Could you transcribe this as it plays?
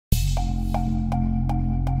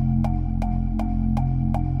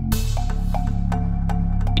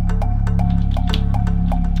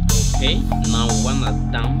Okay, now we wanna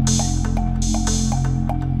dump the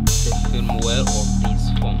firmware of this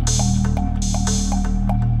phone.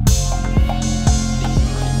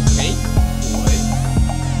 Okay,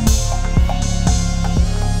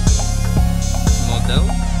 model.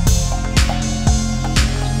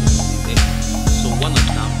 So we wanna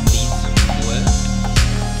dump this firmware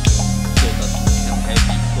so that we can have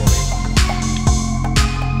it forever.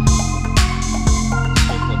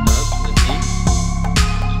 So for that, we need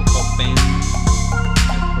to open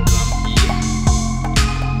a program here.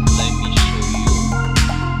 Let me show you.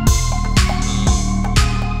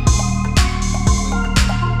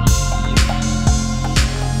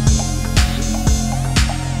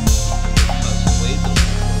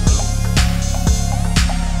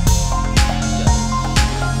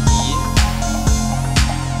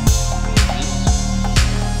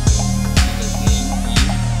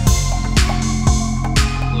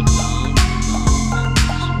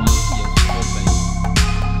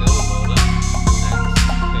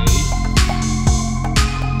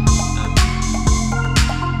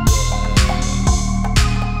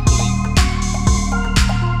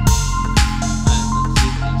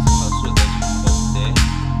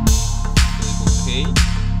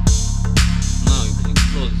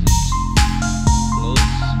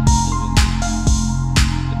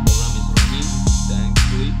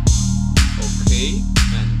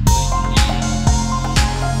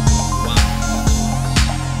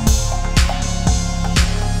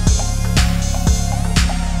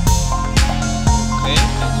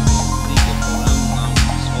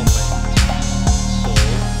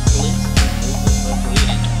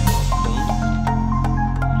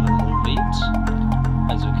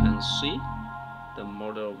 The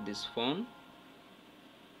model of this phone.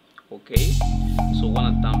 Okay, so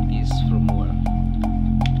wanna dump this firmware.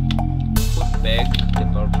 Put back the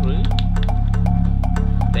battery,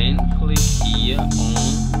 then click here on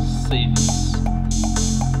settings,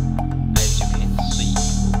 as you can see.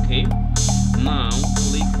 Okay, now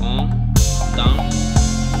click on dump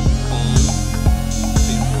on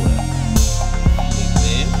firmware. Click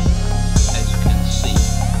there. As you can see,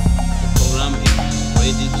 the program is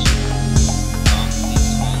ready to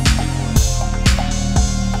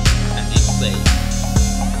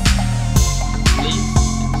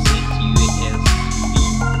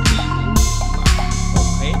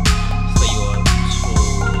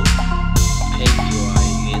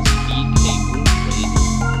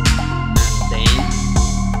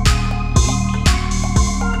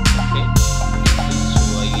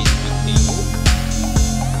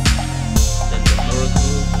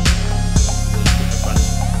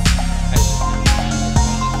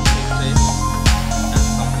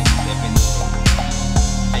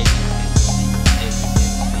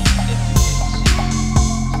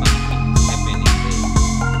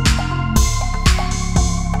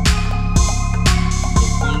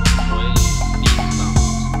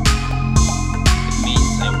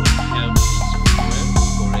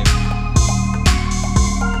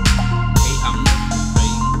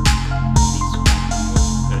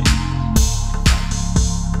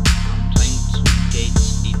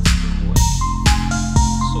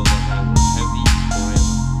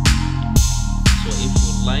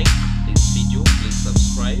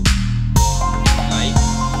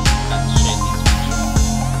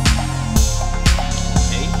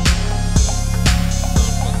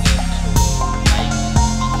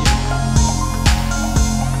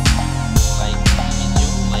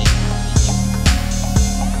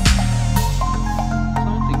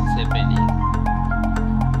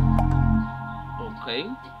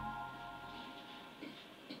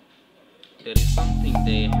there is something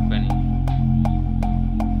there happening.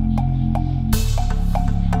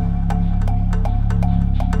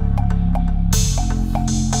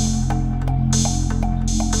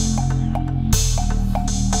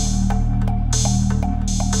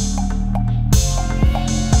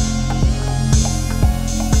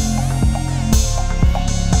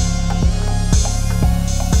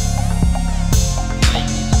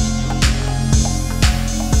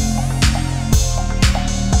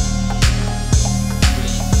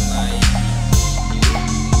 Like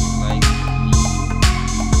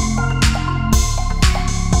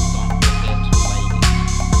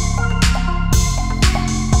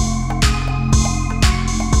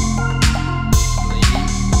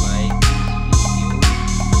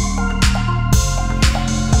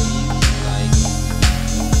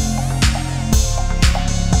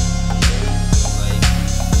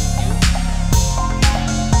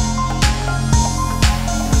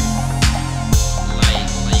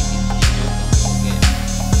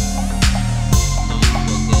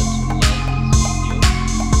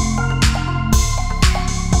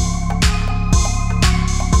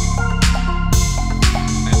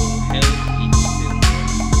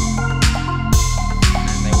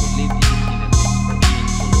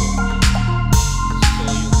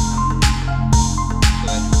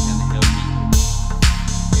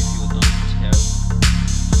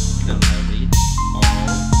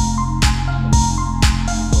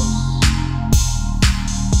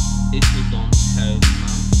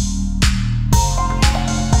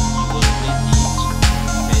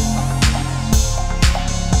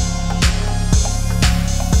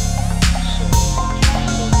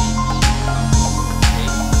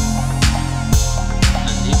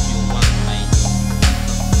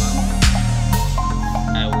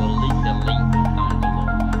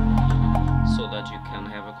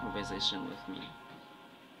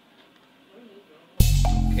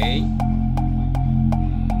Okay,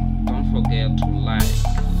 don't forget to like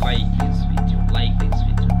this video, please like this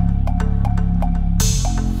video,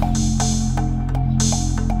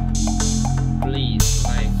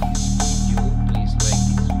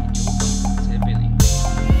 something's happening.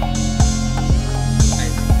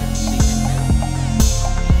 As you can see, I'm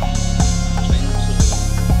trying to get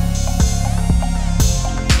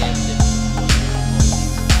the one of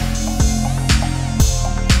this.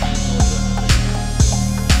 I know you have it.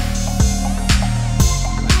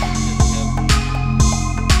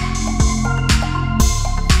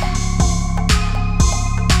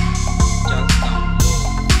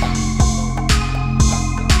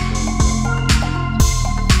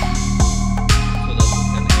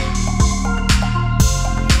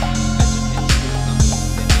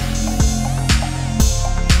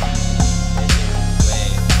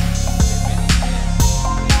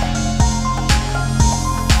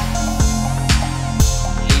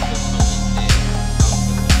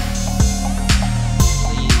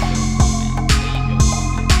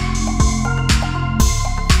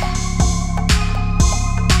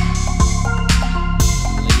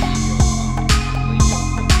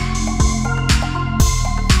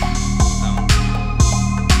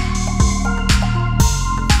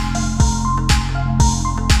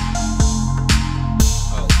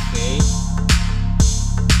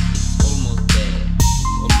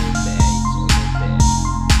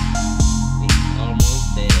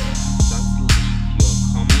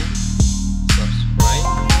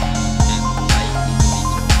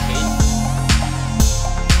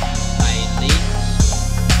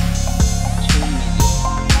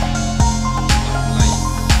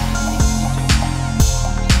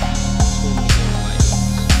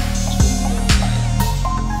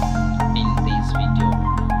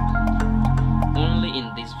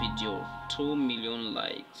 This video 2 million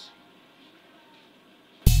likes.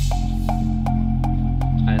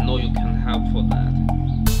 I know you can help for that.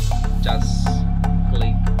 Just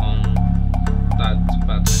click on that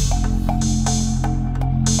button.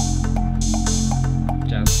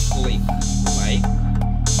 Just click like.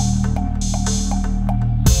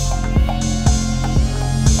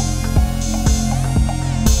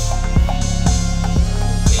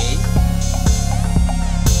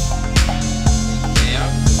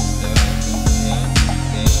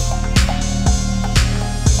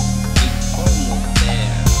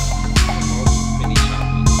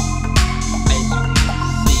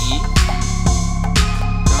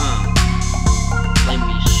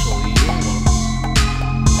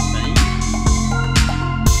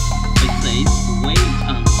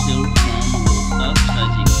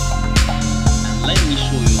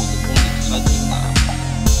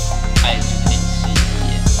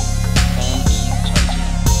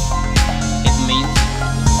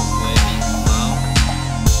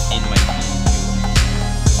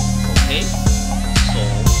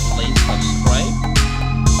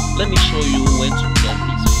 Let me show you where to get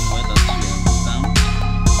this firmware that we have stamped.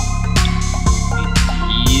 It's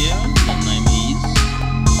here. The name is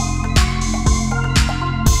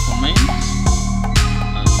Comments,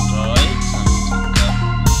 Android, MTK,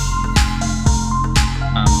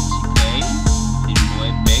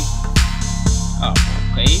 Firmware back up.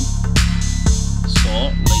 Okay. So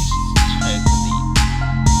let's check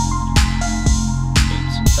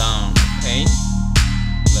it's down. Okay.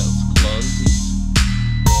 Let's close it.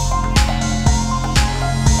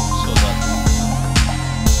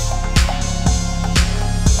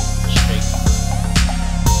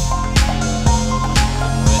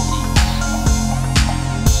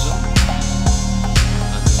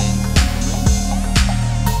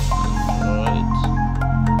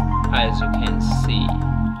 As you can see,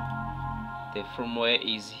 the firmware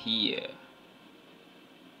is here.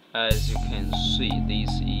 As you can see, this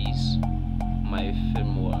is my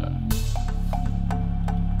firmware.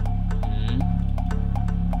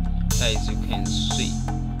 As you can see,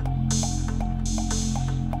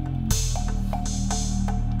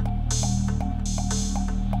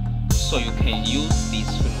 so you can use this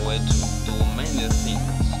firmware to do many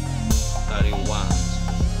things that you want,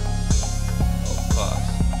 of course.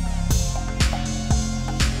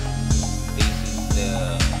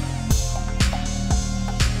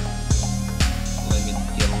 Let me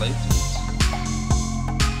delete it.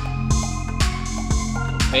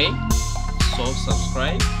 Okay, so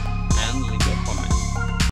subscribe.